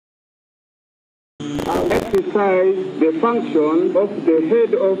exercise the function of the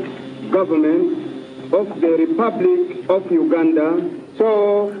head of government of the Republic of Uganda.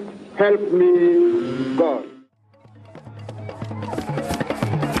 So help me God.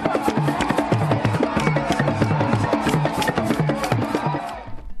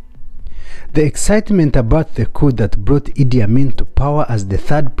 The excitement about the coup that brought Idi Amin to power as the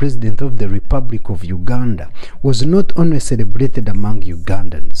third president of the Republic of Uganda was not only celebrated among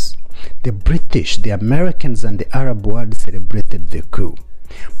Ugandans. The British, the Americans, and the Arab world celebrated the coup.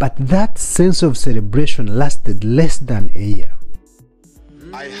 But that sense of celebration lasted less than a year.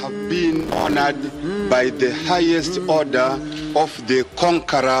 I have been honored by the highest order of the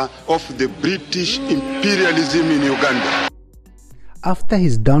conqueror of the British imperialism in Uganda. After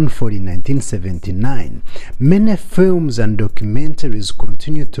his downfall in 1979, many films and documentaries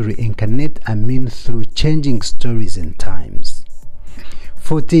continued to reincarnate Amin through changing stories and times.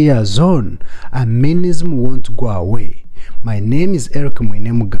 40 years on, Aminism won't go away. My name is Eric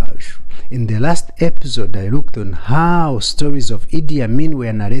Mwinemugaju. In the last episode, I looked on how stories of Idi Amin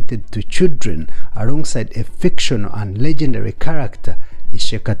were narrated to children alongside a fictional and legendary character,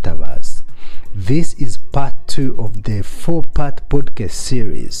 Isheka Tabaz. This is part 2 of the 4-part podcast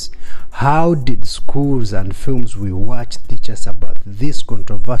series. How did schools and films we watch teach us about this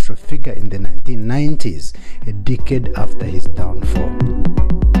controversial figure in the 1990s, a decade after his downfall?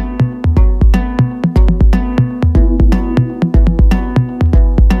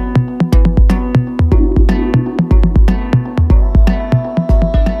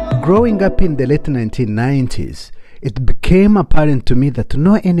 Growing up in the late 1990s, it became apparent to me that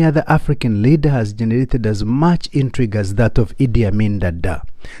no any other African leader has generated as much intrigue as that of Idi Amin Dada,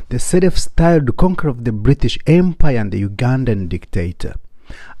 the self-styled conqueror of the British Empire and the Ugandan dictator.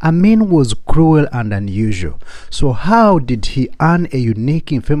 Amin was cruel and unusual, so how did he earn a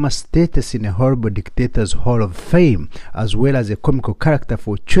unique infamous status in a horrible dictator's hall of fame, as well as a comical character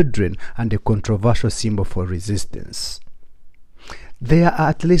for children and a controversial symbol for resistance? There are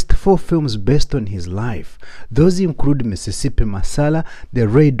at least 4 films based on his life. Those include Mississippi Masala, The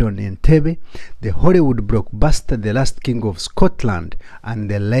Raid on Entebbe, the Hollywood blockbuster The Last King of Scotland, and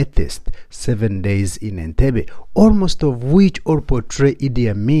the latest, 7 Days in Entebbe, almost of which all portray Idi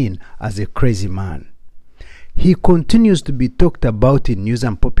Amin as a crazy man. He continues to be talked about in news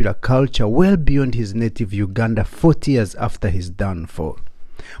and popular culture well beyond his native Uganda 40 years after his downfall.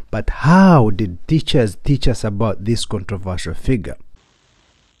 But how did teachers teach us about this controversial figure?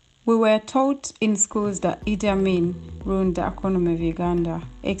 We were taught in schools that Idi Amin ruined the economy of Uganda,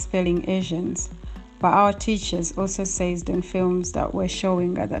 expelling Asians. But our teachers also seized on films that were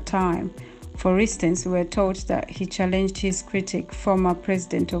showing at the time. For instance, we were taught that he challenged his critic, former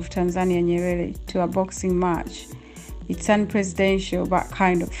president of Tanzania Nyerere, to a boxing match. It's unpresidential but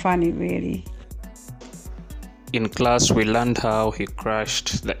kind of funny, really. In class, we learned how he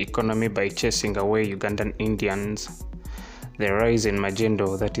crushed the economy by chasing away Ugandan Indians. The rise in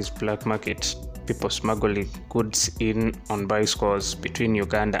Magendo, that is black market, people smuggling goods in on bicycles between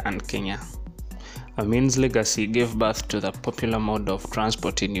Uganda and Kenya. Amin's legacy gave birth to the popular mode of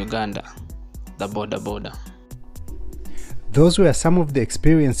transport in Uganda, the boda. Those were some of the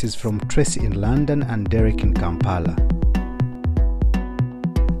experiences from Tracy in London and Derek in Kampala.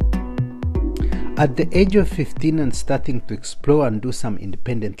 At the age of 15 and starting to explore and do some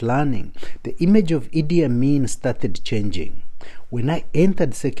independent learning, the image of Idi Amin started changing. When I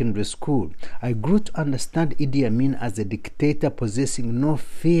entered secondary school, I grew to understand Idi Amin as a dictator possessing no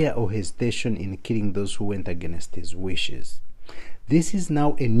fear or hesitation in killing those who went against his wishes. This is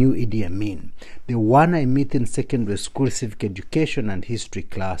now a new Idi Amin, the one I meet in secondary school civic education and history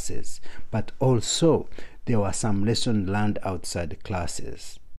classes, but also there were some lessons learned outside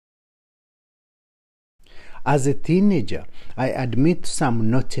classes. As a teenager, I admit some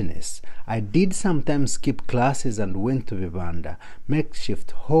naughtiness. I did sometimes skip classes and went to Vibanda,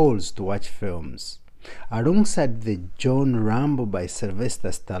 makeshift halls to watch films. Alongside the John Rambo by Sylvester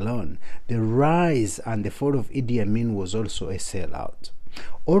Stallone, The Rise and the Fall of Idi Amin was also a sellout.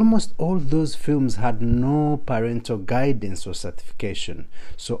 Almost all those films had no parental guidance or certification,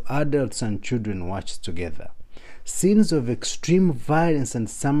 so adults and children watched together. Scenes of extreme violence and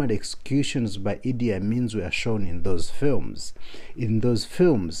summary executions by Idi Amin were shown in those films. In those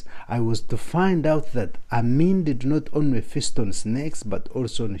films, I was to find out that Amin did not only feast on snakes but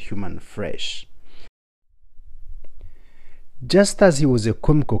also on human flesh. Just as he was a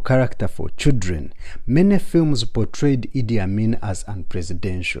comical character for children, many films portrayed Idi Amin as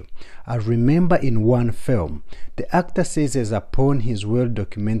unpresidential. I remember in one film, the actor seizes upon his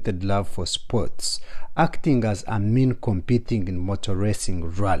well-documented love for sports, acting as Amin competing in motor racing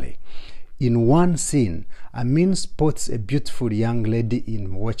rally. In one scene, Amin spots a beautiful young lady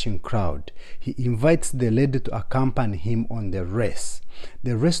in watching crowd. He invites the lady to accompany him on the race.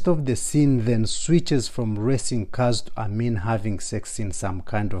 The rest of the scene then switches from racing cars to Amin having sex in some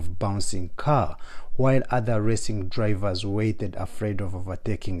kind of bouncing car, while other racing drivers waited afraid of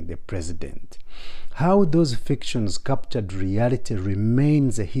overtaking the president. How those fictions captured reality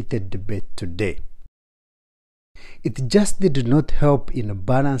remains a heated debate today. It just did not help in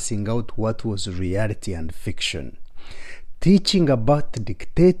balancing out what was reality and fiction. Teaching about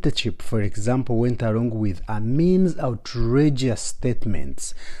dictatorship, for example, went along with Amin's outrageous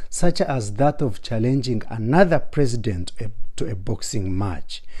statements, such as that of challenging another president to a boxing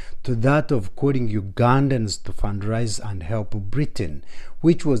match, to that of calling Ugandans to fundraise and help Britain,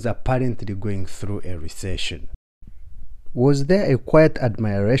 which was apparently going through a recession. Was there a quiet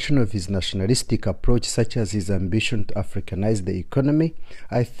admiration of his nationalistic approach, such as his ambition to Africanize the economy?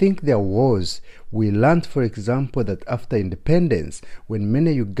 I think there was. We learned, for example, that after independence, when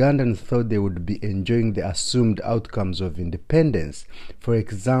many Ugandans thought they would be enjoying the assumed outcomes of independence, for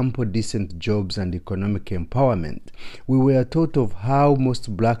example, decent jobs and economic empowerment, we were taught of how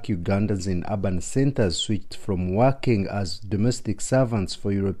most black Ugandans in urban centers switched from working as domestic servants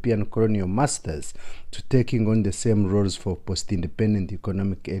for European colonial masters to taking on the same roles for post-independent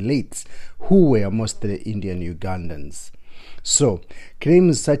economic elites, who were mostly Indian Ugandans. So,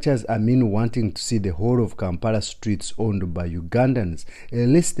 claims such as Amin wanting to see the whole of Kampala streets owned by Ugandans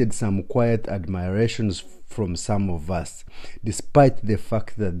elicited some quiet admirations from some of us, despite the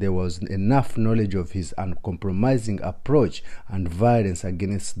fact that there was enough knowledge of his uncompromising approach and violence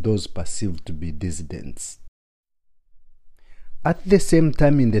against those perceived to be dissidents. At the same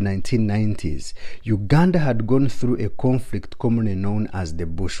time, in the 1990s, Uganda had gone through a conflict commonly known as the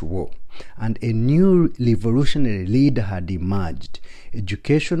Bush War, and a new revolutionary leader had emerged.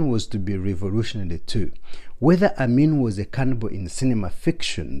 Education was to be revolutionary too. Whether Amin was a cannibal in cinema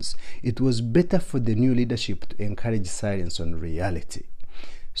fictions, it was better for the new leadership to encourage silence on reality.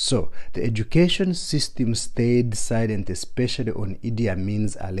 So, the education system stayed silent, especially on Idi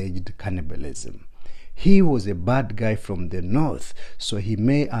Amin's alleged cannibalism. He was a bad guy from the north, so he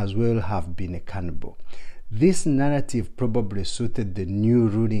may as well have been a cannibal. This narrative probably suited the new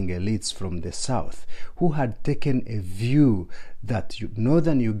ruling elites from the south, who had taken a view that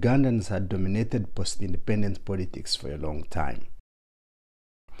northern Ugandans had dominated post-independent politics for a long time.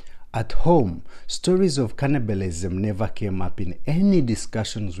 At home, stories of cannibalism never came up in any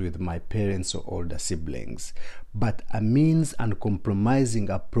discussions with my parents or older siblings, but Amin's uncompromising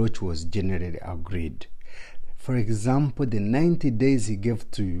approach was generally agreed. For example, the 90 days he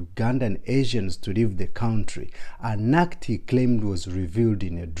gave to Ugandan Asians to leave the country, an act he claimed was revealed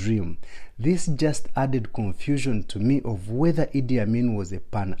in a dream. This just added confusion to me of whether Idi Amin was a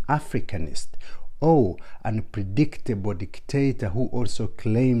Pan-Africanist or an unpredictable dictator who also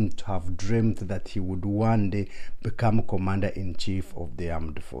claimed to have dreamt that he would one day become commander-in-chief of the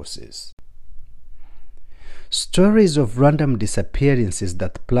armed forces. Stories of random disappearances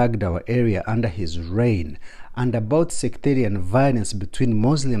that plagued our area under his reign, and about sectarian violence between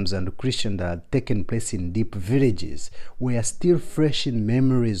Muslims and Christians that had taken place in deep villages, were still fresh in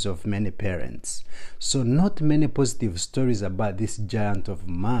memories of many parents. So not many positive stories about this giant of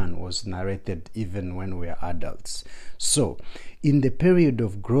man was narrated even when we were adults. So, in the period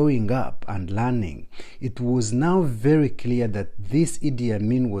of growing up and learning, it was now very clear that this Idi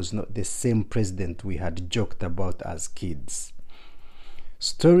Amin was not the same president we had joked about as kids.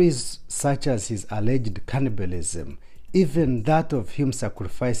 Stories such as his alleged cannibalism, even that of him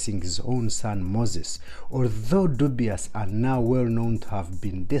sacrificing his own son Moses, although dubious, are now well known to have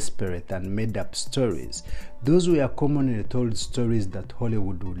been desperate and made up stories. Those were commonly told stories that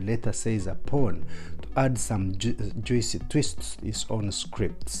Hollywood would later seize upon to add some juicy twists to its own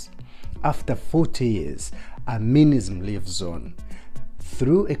scripts. After 40 years, Aminism lives on.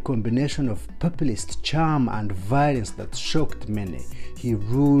 Through a combination of populist charm and violence that shocked many, he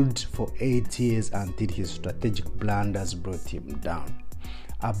ruled for 8 years until his strategic blunders brought him down.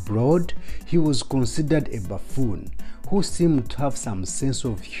 Abroad, he was considered a buffoon who seemed to have some sense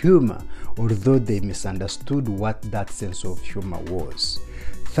of humor, although they misunderstood what that sense of humor was.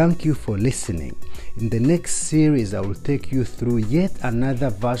 Thank you for listening. In the next series, I will take you through yet another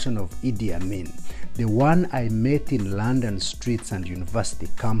version of Idi Amin, the one I met in London streets and university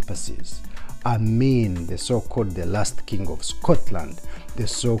campuses. Amin, the so-called the last king of Scotland, the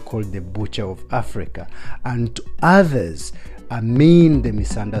so-called the butcher of Africa, and to others, Amin, the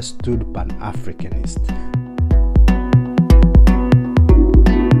misunderstood Pan-Africanist.